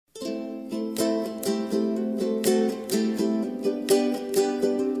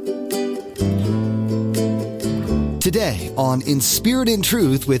today on In Spirit and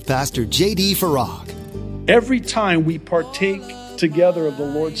Truth with Pastor J.D. Farag. Every time we partake together of the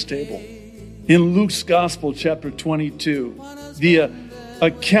Lord's table, in Luke's Gospel, chapter 22, the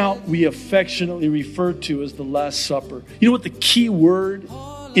account we affectionately refer to as the Last Supper. You know what the key word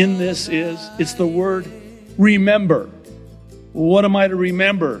in this is? It's the word remember. What am I to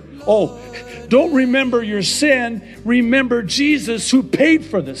remember? Oh, don't remember your sin. Remember Jesus who paid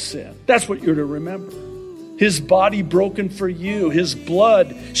for the sin. That's what you're to remember. His body broken for you. His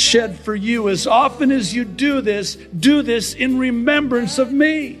blood shed for you. As often as you do this in remembrance of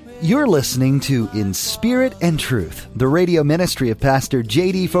me. You're listening to In Spirit and Truth, the radio ministry of Pastor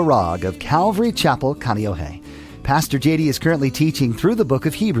J.D. Farag of Calvary Chapel, Kaneohe. Pastor J.D. is currently teaching through the book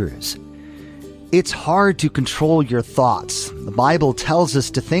of Hebrews. It's hard to control your thoughts. The Bible tells us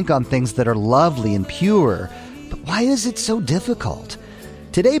to think on things that are lovely and pure. But why is it so difficult?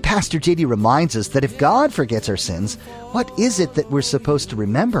 Today, Pastor J.D. reminds us that if God forgets our sins, what is it that we're supposed to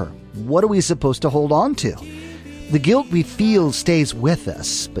remember? What are we supposed to hold on to? The guilt we feel stays with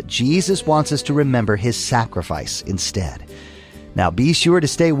us, but Jesus wants us to remember His sacrifice instead. Now, be sure to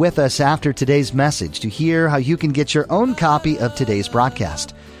stay with us after today's message to hear how you can get your own copy of today's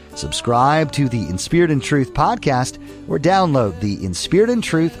broadcast. Subscribe to the In Spirit and Truth podcast or download the In Spirit and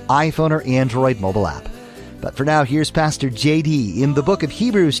Truth iPhone or Android mobile app. But for now, here's Pastor J.D. in the book of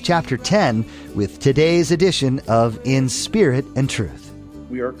Hebrews chapter 10 with today's edition of In Spirit and Truth.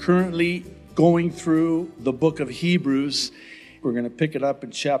 We are currently going through the book of Hebrews. We're going to pick it up in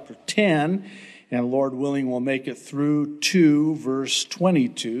chapter 10, and Lord willing, we'll make it through to verse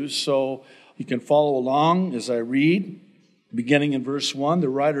 22. So you can follow along as I read. Beginning in verse 1, the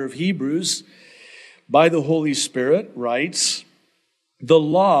writer of Hebrews, by the Holy Spirit, writes, "The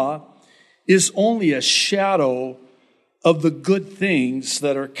law is only a shadow of the good things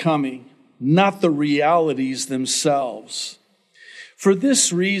that are coming, not the realities themselves. For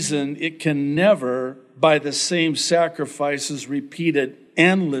this reason, it can never, by the same sacrifices repeated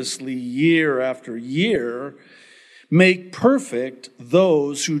endlessly year after year, make perfect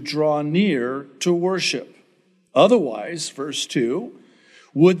those who draw near to worship. Otherwise," verse 2,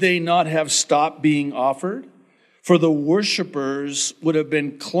 "would they not have stopped being offered? For the worshipers would have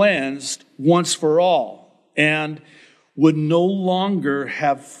been cleansed once for all, and would no longer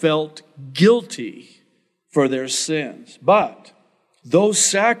have felt guilty for their sins. But those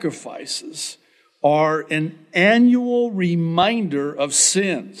sacrifices are an annual reminder of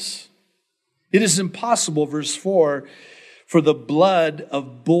sins. It is impossible," verse 4, "for the blood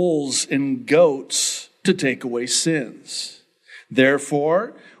of bulls and goats to take away sins.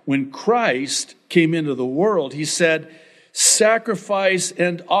 Therefore, when Christ came into the world, He said, 'Sacrifice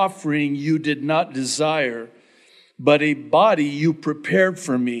and offering you did not desire, but a body you prepared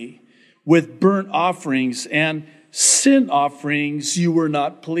for me. With burnt offerings and sin offerings you were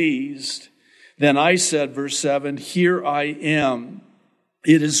not pleased.' Then I said," verse 7, "Here I am.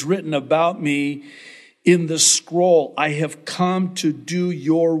 It is written about me in the scroll, 'I have come to do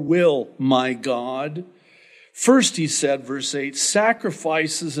your will, my God.' First," he said, verse 8,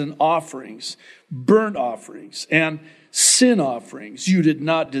 "sacrifices and offerings, burnt offerings and sin offerings you did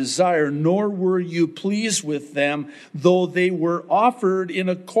not desire, nor were you pleased with them, though they were offered in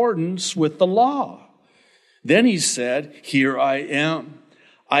accordance with the law. Then he said, 'Here I am.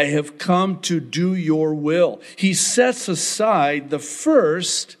 I have come to do your will.'" He sets aside the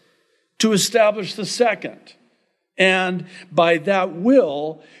first to establish the second. And by that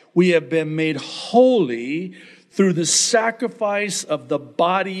will, we have been made holy through the sacrifice of the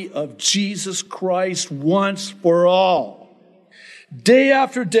body of Jesus Christ once for all. Day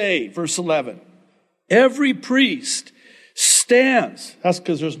after day, verse 11, every priest stands. That's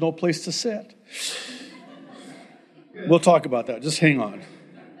because there's no place to sit. We'll talk about that. Just hang on.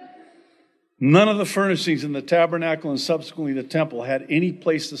 None of the furnishings in the tabernacle and subsequently the temple had any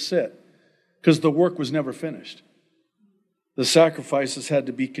place to sit because the work was never finished. The sacrifices had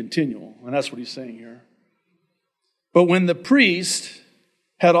to be continual, and that's what he's saying here. But when the priest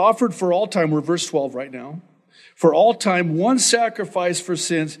had offered for all time, we're verse 12 right now, for all time one sacrifice for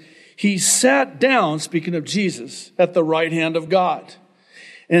sins, he sat down, speaking of Jesus, at the right hand of God.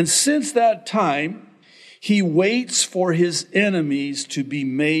 And since that time, he waits for his enemies to be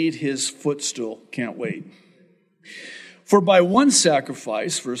made his footstool. Can't wait. For by one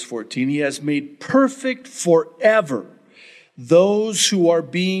sacrifice, verse 14, he has made perfect forever those who are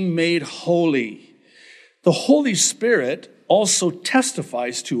being made holy. The Holy Spirit also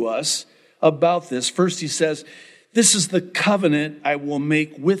testifies to us about this. First, he says, "This is the covenant I will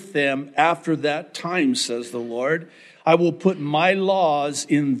make with them after that time, says the Lord. I will put my laws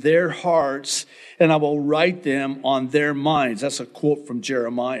in their hearts, and I will write them on their minds. That's a quote from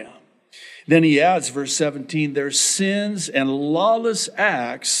Jeremiah. Then he adds, verse 17, their sins and lawless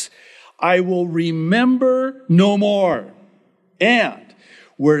acts I will remember no more. And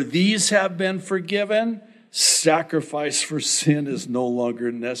where these have been forgiven, sacrifice for sin is no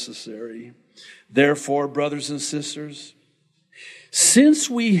longer necessary. Therefore, brothers and sisters, since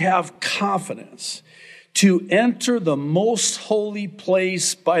we have confidence to enter the most holy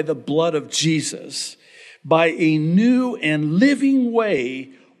place by the blood of Jesus, by a new and living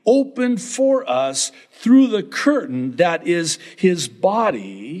way opened for us through the curtain that is his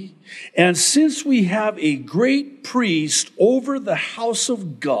body, and since we have a great priest over the house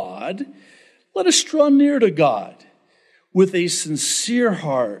of God, let us draw near to God with a sincere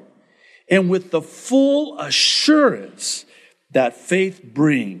heart and with the full assurance that faith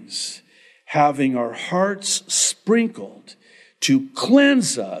brings, having our hearts sprinkled to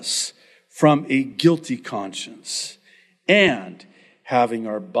cleanse us from a guilty conscience, and having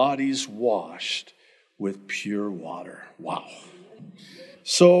our bodies washed with pure water. Wow.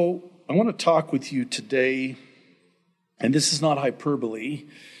 So I want to talk with you today, and this is not hyperbole.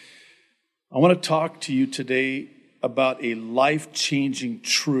 I want to talk to you today about a life-changing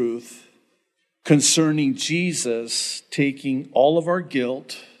truth concerning Jesus taking all of our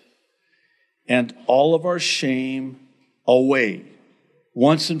guilt and all of our shame away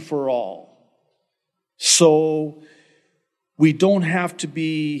once and for all. So we don't have to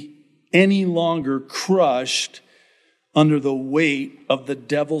be any longer crushed under the weight of the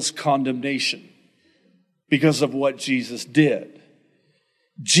devil's condemnation because of what Jesus did.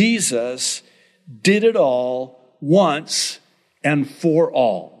 Jesus did it all once and for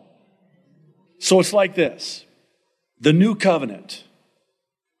all. So it's like this. The new covenant,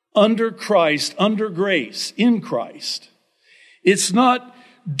 under Christ, under grace, in Christ. It's not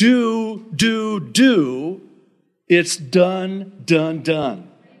do. It's done.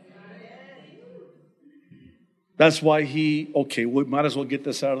 That's why we might as well get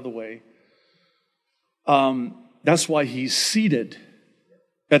this out of the way. That's why he's seated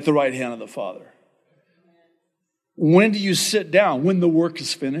at the right hand of the Father. When do you sit down? When the work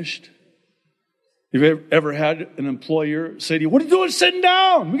is finished. Have you ever had an employer say to you, what are you doing sitting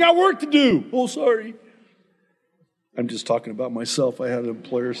down? We got work to do. Oh, sorry. I'm just talking about myself. I had an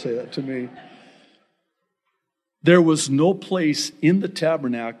employer say that to me. There was no place in the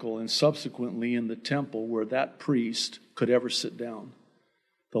tabernacle and subsequently in the temple where that priest could ever sit down.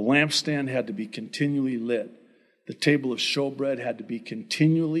 The lampstand had to be continually lit. The table of showbread had to be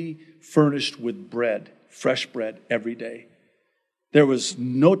continually furnished with bread, fresh bread, every day. There was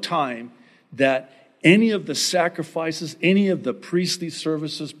no time that any of the sacrifices, any of the priestly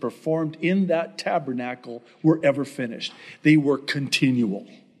services performed in that tabernacle were ever finished. They were continual.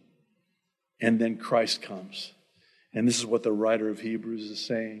 And then Christ comes. And this is what the writer of Hebrews is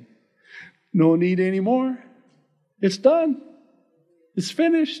saying. No need anymore. It's done. It's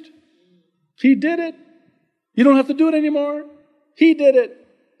finished. He did it. You don't have to do it anymore. He did it.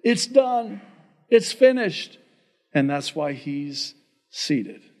 It's done. It's finished. And that's why he's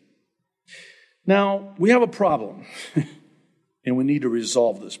seated. Now, we have a problem, and we need to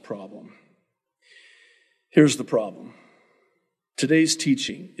resolve this problem. Here's the problem. Today's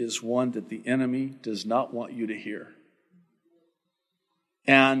teaching is one that the enemy does not want you to hear.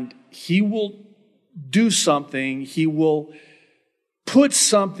 And he will do something, he will put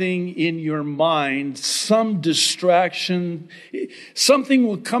something in your mind, some distraction, something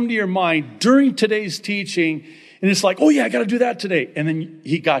will come to your mind during today's teaching, and it's like, oh yeah, I got to do that today. And then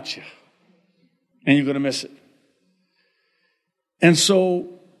he got you. And you're going to miss it. And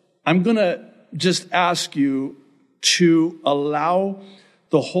so I'm going to just ask you to allow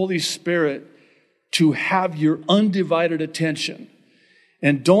the Holy Spirit to have your undivided attention.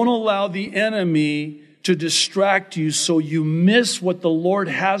 And don't allow the enemy to distract you so you miss what the Lord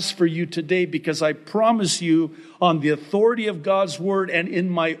has for you today, because I promise you, on the authority of God's word and in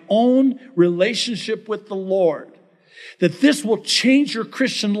my own relationship with the Lord, that this will change your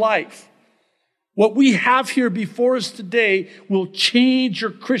Christian life. What we have here before us today will change your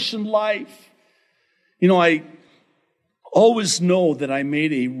Christian life. You know, I always know that I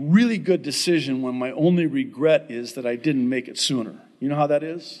made a really good decision when my only regret is that I didn't make it sooner. You know how that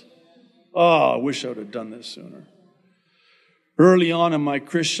is? Oh, I wish I would have done this sooner. Early on in my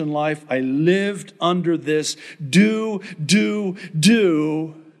Christian life, I lived under this do,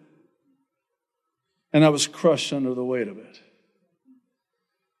 and I was crushed under the weight of it.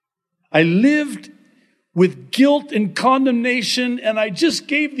 I lived with guilt and condemnation, and I just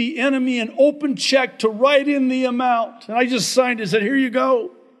gave the enemy an open check to write in the amount. And I just signed it and said, here you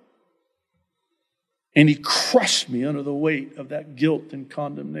go. And he crushed me under the weight of that guilt and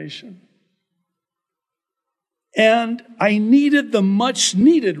condemnation. And I needed the much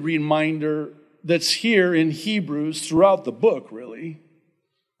needed reminder that's here in Hebrews throughout the book, really.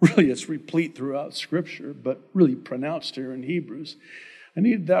 Really, it's replete throughout Scripture, but really pronounced here in Hebrews. I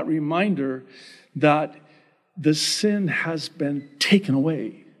needed that reminder that the sin has been taken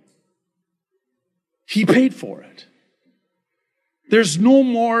away. He paid for it. There's no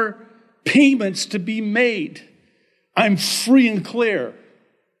more payments to be made. I'm free and clear.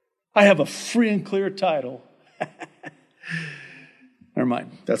 I have a free and clear title. Never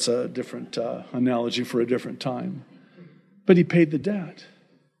mind. That's a different analogy for a different time. But he paid the debt.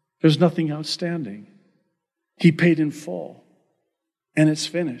 There's nothing outstanding. He paid in full. And it's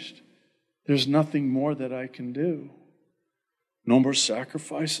finished. There's nothing more that I can do. No more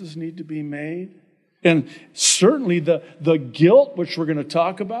sacrifices need to be made. And certainly the guilt, which we're going to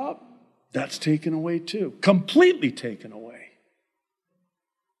talk about, that's taken away too. Completely taken away.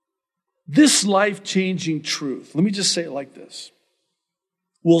 This life-changing truth, let me just say it like this,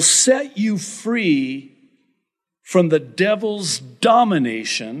 will set you free from the devil's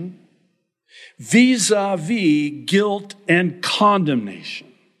domination vis-a-vis guilt and condemnation.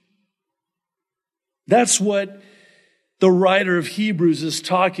 That's what the writer of Hebrews is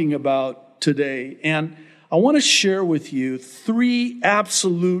talking about today. And I want to share with you 3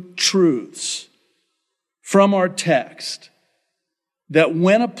 absolute truths from our text that,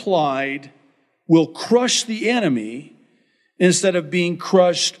 when applied, will crush the enemy instead of being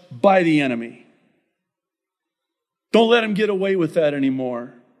crushed by the enemy. Don't let him get away with that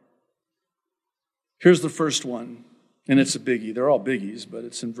anymore. Here's the first one, and it's a biggie. They're all biggies, but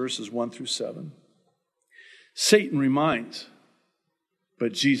it's in verses 1 through 7. Satan reminds,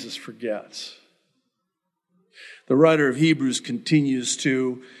 but Jesus forgets. The writer of Hebrews continues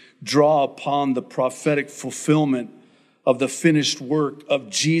to draw upon the prophetic fulfillment of the finished work of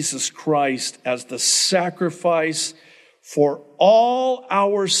Jesus Christ as the sacrifice for all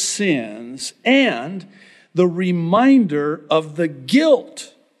our sins and the reminder of the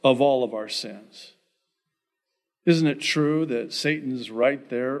guilt of all of our sins. Isn't it true that Satan's right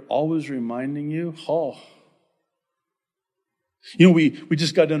there, always reminding you? Oh. You know, we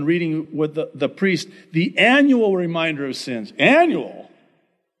just got done reading with the priest, the annual reminder of sins. Annual?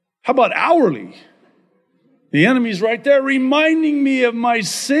 How about hourly? The enemy's right there reminding me of my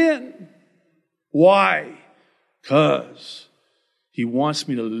sin. Why? Because he wants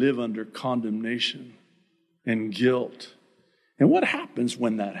me to live under condemnation and guilt. And what happens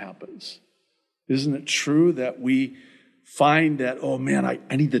when that happens? Isn't it true that we find that, oh man,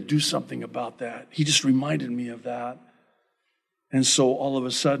 I need to do something about that. He just reminded me of that. And so all of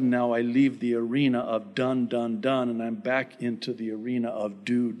a sudden now I leave the arena of done, and I'm back into the arena of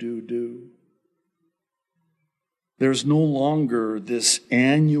do. There's no longer this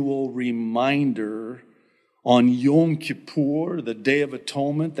annual reminder on Yom Kippur, the Day of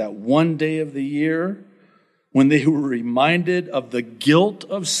Atonement, that one day of the year, when they were reminded of the guilt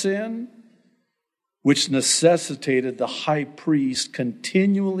of sin, which necessitated the high priest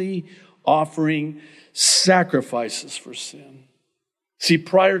continually offering sacrifices for sin. See,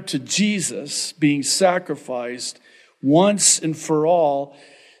 prior to Jesus being sacrificed once and for all,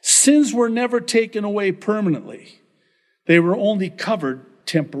 sins were never taken away permanently. They were only covered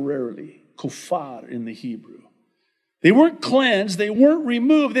temporarily. Kofar in the Hebrew. They weren't cleansed. They weren't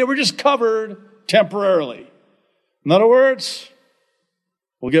removed. They were just covered temporarily. In other words,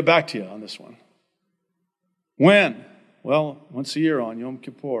 we'll get back to you on this one. When? Well, once a year on Yom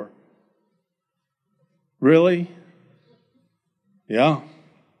Kippur. Really? Yeah.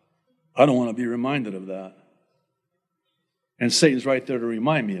 I don't want to be reminded of that. And Satan's right there to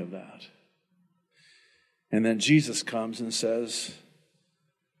remind me of that. And then Jesus comes and says,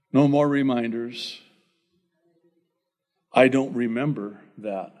 no more reminders. I don't remember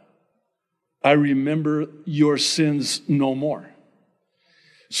that. I remember your sins no more.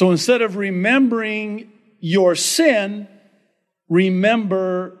 So instead of remembering your sin,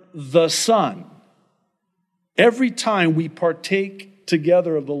 remember the Son. Every time we partake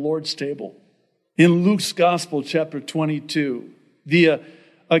together of the Lord's table, in Luke's Gospel, chapter 22, the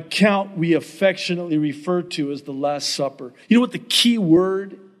account we affectionately refer to as the Last Supper. You know what the key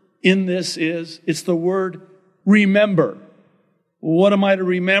word in this is? It's the word remember. What am I to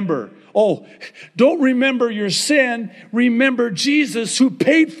remember? Oh, don't remember your sin. Remember Jesus who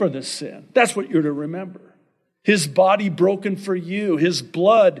paid for the sin. That's what you're to remember. His body broken for you, his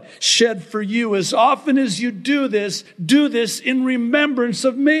blood shed for you. As often as you do this in remembrance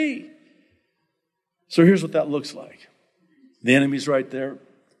of me. So here's what that looks like. The enemy's right there.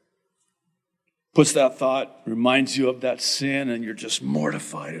 Puts that thought, reminds you of that sin, and you're just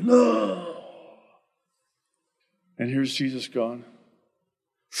mortified. And here's Jesus going,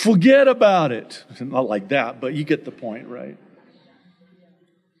 forget about it. Not like that, but you get the point, right?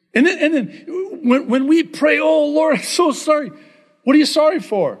 And then when we pray, oh, Lord, I'm so sorry. What are you sorry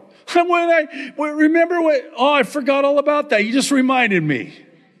for? I forgot all about that. You just reminded me.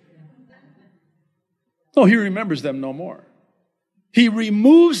 No, he remembers them no more. He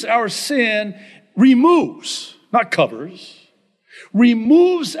removes our sin, not covers,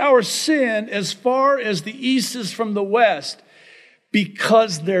 removes our sin as far as the east is from the west,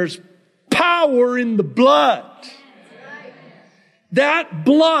 because there's power in the blood. That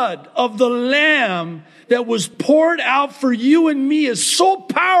blood of the Lamb that was poured out for you and me is so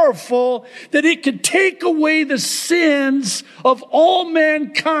powerful that it can take away the sins of all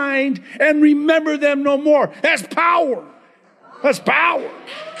mankind and remember them no more. That's power. That's power.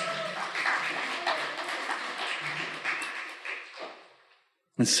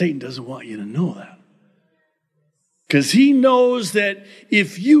 And Satan doesn't want you to know that. Because he knows that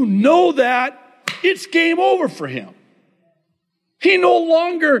if you know that, it's game over for him. He no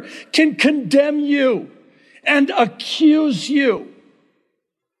longer can condemn you and accuse you,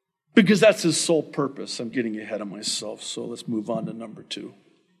 because that's his sole purpose. I'm getting ahead of myself, so let's move on to number 2.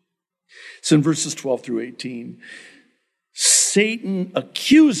 It's in verses 12 through 18. Satan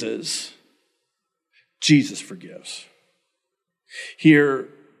accuses, Jesus forgives. Here,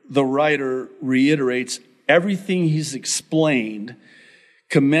 the writer reiterates everything he's explained,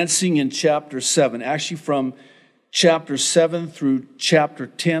 commencing in chapter 7, actually from chapter 7 through chapter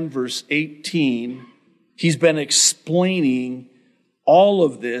 10, verse 18, he's been explaining all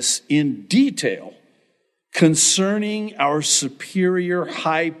of this in detail concerning our superior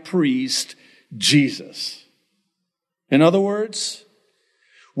high priest, Jesus. In other words,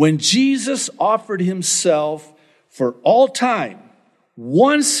 when Jesus offered himself for all time,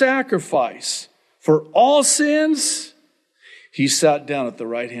 one sacrifice for all sins, he sat down at the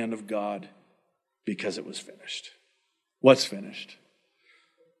right hand of God because it was finished. What's finished?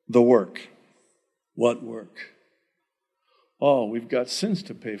 The work. What work? Oh, we've got sins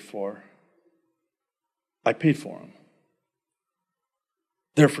to pay for. I paid for them.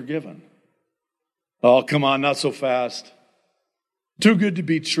 They're forgiven. Oh, come on, not so fast. Too good to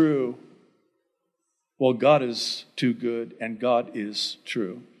be true. Well, God is too good and God is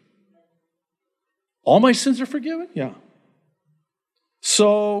true. All my sins are forgiven? Yeah.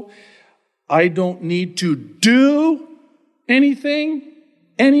 So I don't need to do anything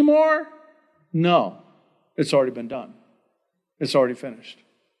anymore? No. It's already been done. It's already finished.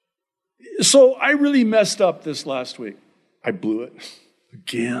 So I really messed up this last week. I blew it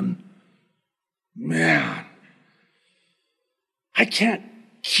again. Man, I can't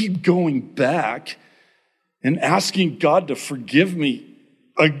keep going back and asking God to forgive me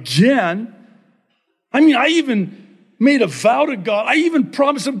again. I mean, I even made a vow to God. I even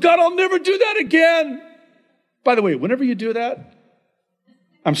promised him, God, I'll never do that again. By the way, whenever you do that,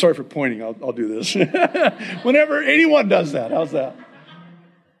 I'm sorry for pointing, I'll do this. Whenever anyone does that, how's that?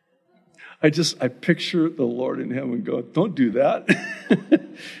 I picture the Lord in heaven go, don't do that.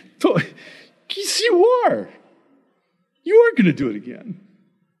 Yes, you are. You are going to do it again.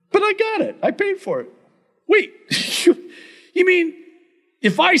 But I got it. I paid for it. Wait, you mean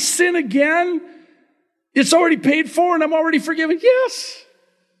if I sin again, it's already paid for and I'm already forgiven? Yes.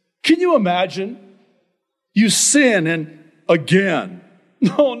 Can you imagine? You sin and again.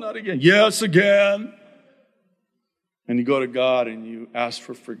 No, not again. Yes, again. And you go to God and you ask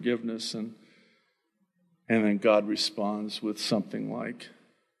for forgiveness and then God responds with something like,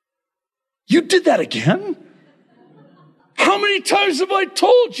 you did that again? How many times have I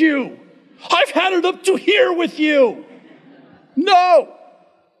told you? I've had it up to here with you. No.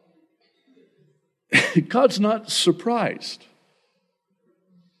 God's not surprised.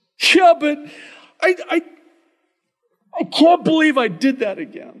 Yeah, but I can't believe I did that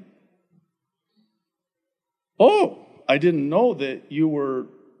again. Oh, I didn't know that you were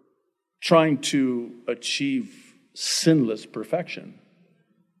trying to achieve sinless perfection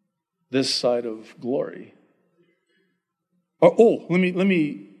this side of glory. Oh, let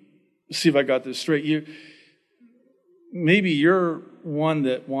me see if I got this straight. Maybe you're one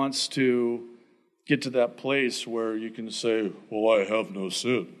that wants to get to that place where you can say, well, I have no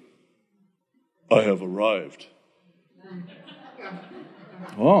sin. I have arrived.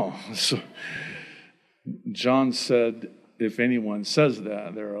 Oh, John said, if anyone says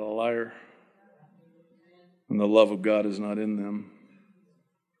that, they're a liar, and the love of God is not in them.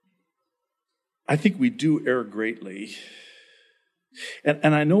 I think we do err greatly.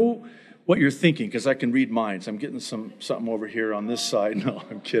 And I know what you're thinking, because I can read minds. I'm getting something over here on this side. No,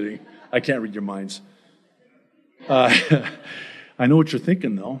 I'm kidding. I can't read your minds. I know what you're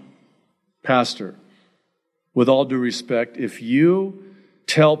thinking, though. Pastor, with all due respect, if you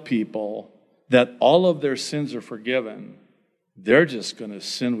tell people that all of their sins are forgiven, they're just going to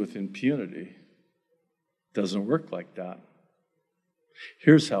sin with impunity. Doesn't work like that.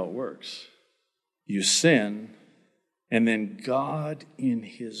 Here's how it works. You sin, and then God, in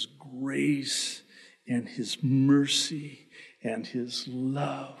His grace and His mercy and His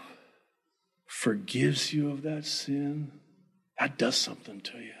love, forgives you of that sin. That does something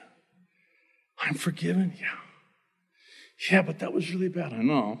to you. I'm forgiven? Yeah. Yeah, but that was really bad. I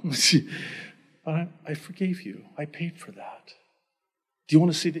know. But I forgave you. I paid for that. Do you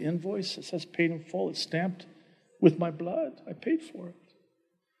want to see the invoice? It says paid in full. It's stamped with my blood. I paid for it.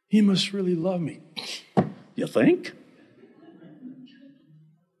 He must really love me. You think?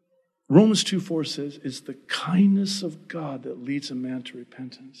 Romans 2:4 says, it's the kindness of God that leads a man to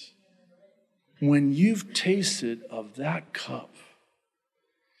repentance. When you've tasted of that cup,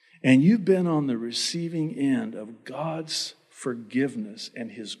 and you've been on the receiving end of God's forgiveness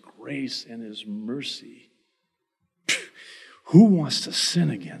and His grace and His mercy, who wants to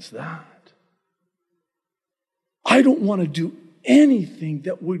sin against that? I don't want to do anything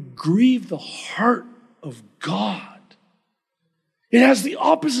that would grieve the heart of God. It has the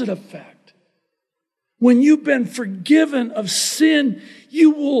opposite effect. When you've been forgiven of sin, you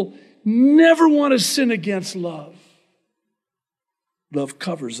will never want to sin against love. Love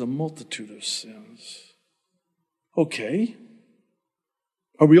covers a multitude of sins. Okay.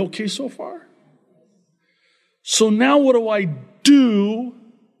 Are we okay so far? So now what do I do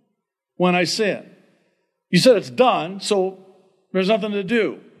when I sin? You said it's done, so there's nothing to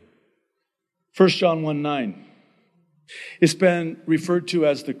do. 1 John 1:9. It's been referred to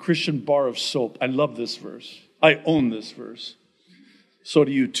as the Christian bar of soap. I love this verse. I own this verse. So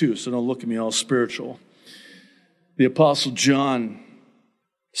do you too, so don't look at me all spiritual. The Apostle John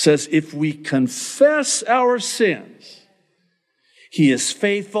says, if we confess our sins, He is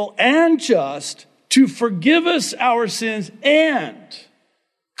faithful and just to forgive us our sins and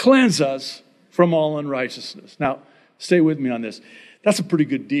cleanse us from all unrighteousness. Now, stay with me on this. That's a pretty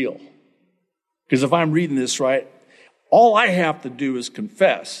good deal. Because if I'm reading this right, all I have to do is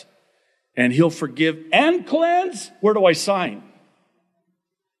confess, and He'll forgive and cleanse. Where do I sign?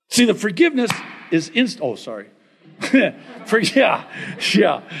 See, the forgiveness is instant. Oh, sorry. Yeah.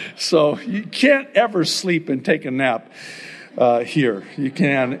 So you can't ever sleep and take a nap here. You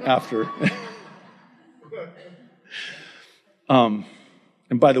can after. And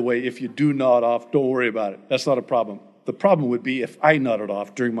by the way, if you do nod off, don't worry about it. That's not a problem. The problem would be if I nodded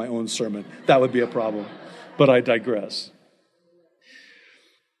off during my own sermon. That would be a problem. But I digress.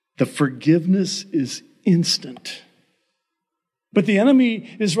 The forgiveness is instant. But the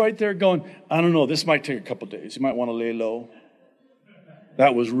enemy is right there going, I don't know, this might take a couple days. You might want to lay low.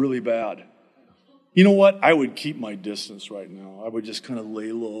 That was really bad. You know what? I would keep my distance right now. I would just kind of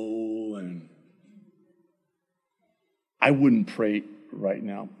lay low, and I wouldn't pray right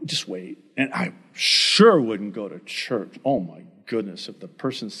now. Just wait. And I sure wouldn't go to church. Oh my goodness, if the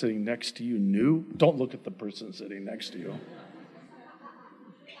person sitting next to you knew, don't look at the person sitting next to you.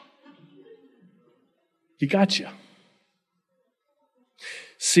 He got you.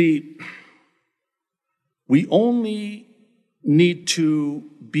 See, we only need to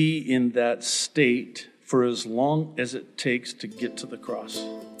be in that state for as long as it takes to get to the cross,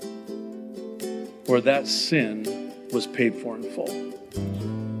 where that sin was paid for in full.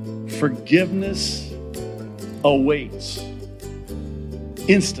 Forgiveness awaits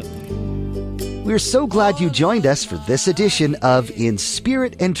instantly. We're so glad you joined us for this edition of In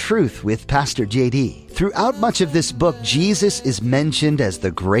Spirit and Truth with Pastor JD. Throughout much of this book, Jesus is mentioned as the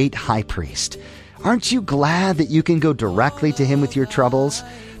great high priest. Aren't you glad that you can go directly to Him with your troubles?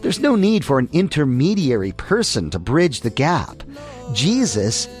 There's no need for an intermediary person to bridge the gap.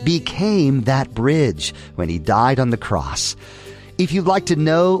 Jesus became that bridge when He died on the cross. If you'd like to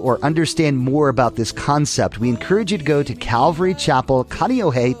know or understand more about this concept, we encourage you to go to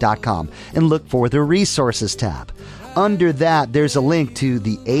CalvaryChapelKaneohe.com and look for the Resources tab. Under that, there's a link to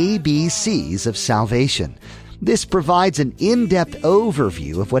the ABCs of salvation. This provides an in-depth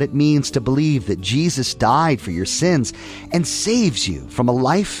overview of what it means to believe that Jesus died for your sins and saves you from a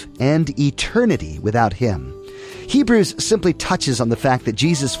life and eternity without Him. Hebrews simply touches on the fact that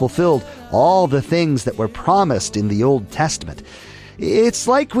Jesus fulfilled all the things that were promised in the Old Testament. It's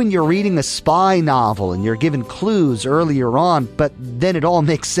like when you're reading a spy novel and you're given clues earlier on, but then it all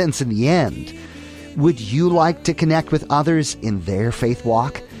makes sense in the end. Would you like to connect with others in their faith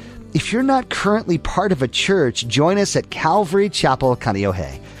walk? If you're not currently part of a church, join us at Calvary Chapel,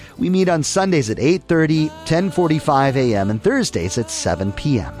 Kaneohe. We meet on Sundays at 8:30, 10:45 a.m., and Thursdays at 7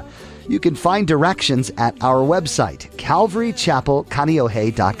 p.m. You can find directions at our website,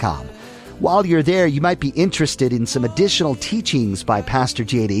 calvarychapelkaneohe.com. While you're there, you might be interested in some additional teachings by Pastor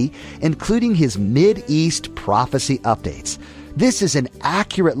JD, including his Mid-East prophecy updates. This is an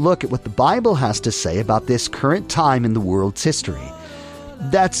accurate look at what the Bible has to say about this current time in the world's history.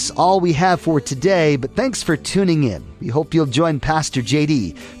 That's all we have for today, but thanks for tuning in. We hope you'll join Pastor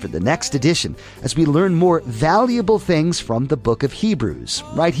JD for the next edition as we learn more valuable things from the book of Hebrews,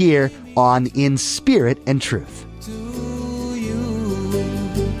 right here on In Spirit and Truth.